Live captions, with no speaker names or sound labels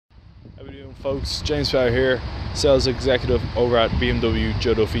How we doing, folks? James Power here, sales executive over at BMW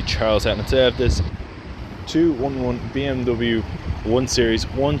Joe Duffy Charlestown. And today I have this 211 BMW 1 Series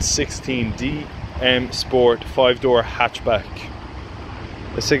 116D M Sport 5-door hatchback.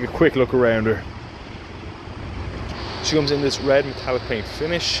 Let's take a quick look around her. She comes in this red metallic paint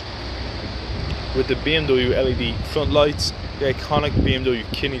finish with the BMW LED front lights, the iconic BMW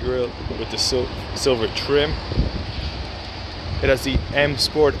kidney grille with the silver trim. It has the M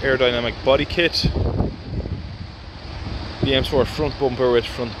Sport aerodynamic body kit, the M Sport front bumper with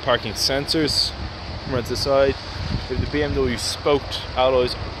front parking sensors. From around to the side, we have the BMW spoked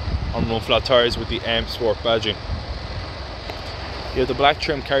alloys on run flat tyres with the M Sport badging. You have the black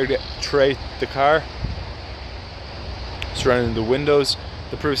trim carried throughout the car, surrounding the windows,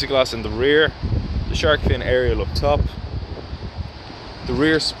 the privacy glass in the rear, the shark fin aerial up top, the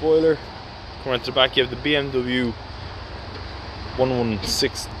rear spoiler. Come around to the back, you have the BMW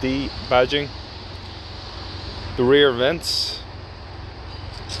 116D badging, the rear vents,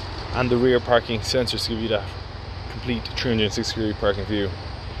 and the rear parking sensors to give you that complete 360-degree parking view.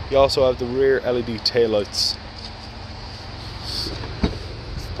 You also have the rear LED taillights.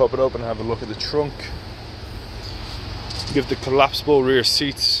 Pop it open and have a look at the trunk. You have the collapsible rear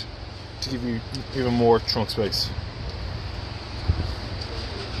seats to give you even more trunk space.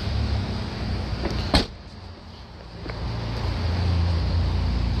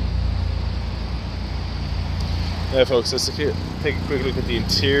 Now folks, let's take a quick look at the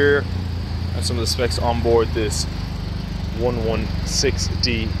interior and some of the specs on board this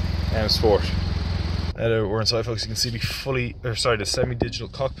 116D M Sport. Now that we're inside, folks, you can see the semi-digital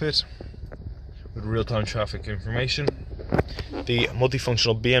cockpit with real-time traffic information. The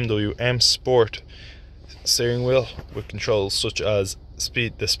multifunctional BMW M Sport steering wheel with controls such as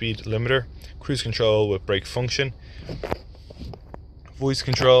the speed limiter, cruise control with brake function, voice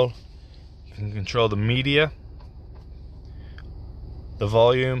control. You can control the media, the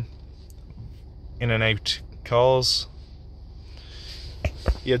volume, in and out calls.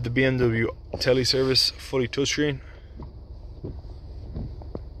 You have the BMW teleservice fully touchscreen.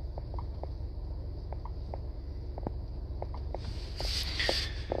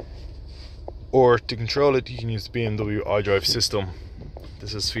 Or to control it, you can use the BMW iDrive system.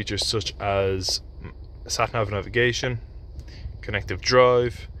 This has features such as sat-nav navigation, connective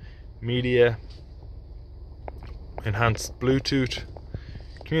drive, media, enhanced Bluetooth,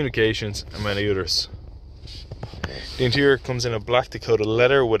 communications, and many others. The interior comes in a black Dakota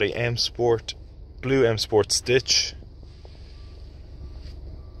leather with a blue M Sport stitch,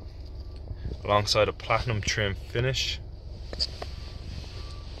 alongside a platinum trim finish.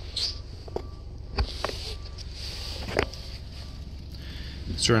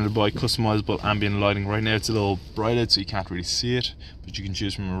 Surrounded by customizable ambient lighting. Right now it's a little bright out, so you can't really see it, but you can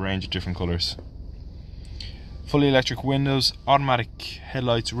choose from a range of different colours. Fully electric windows, automatic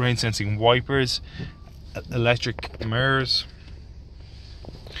headlights, rain sensing wipers, electric mirrors.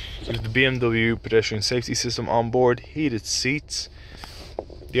 You have the BMW pedestrian safety system on board, heated seats,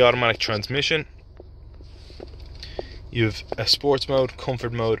 the automatic transmission. You have a sports mode,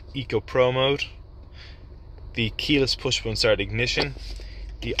 comfort mode, eco pro mode, the keyless push button start ignition,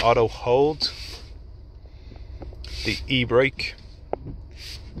 the auto hold, the e-brake.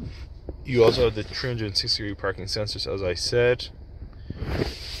 You also have the 360-degree parking sensors, as I said.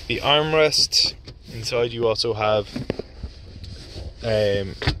 The armrest. Inside you also have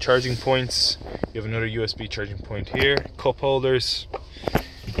charging points. You have another USB charging point here, cup holders,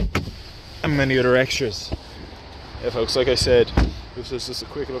 and many other extras. Yeah, folks, like I said, this is just a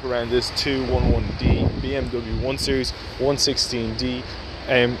quick look around this 211D BMW 1 Series 116D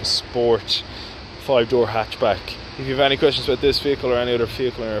M Sport 5-door hatchback. If you have any questions about this vehicle or any other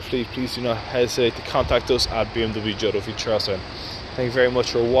vehicle in our fleet, please do not hesitate to contact us at BMW Joe Duffy Charlestown. Thank you very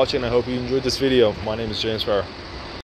much for watching. I hope you enjoyed this video. My name is James Power.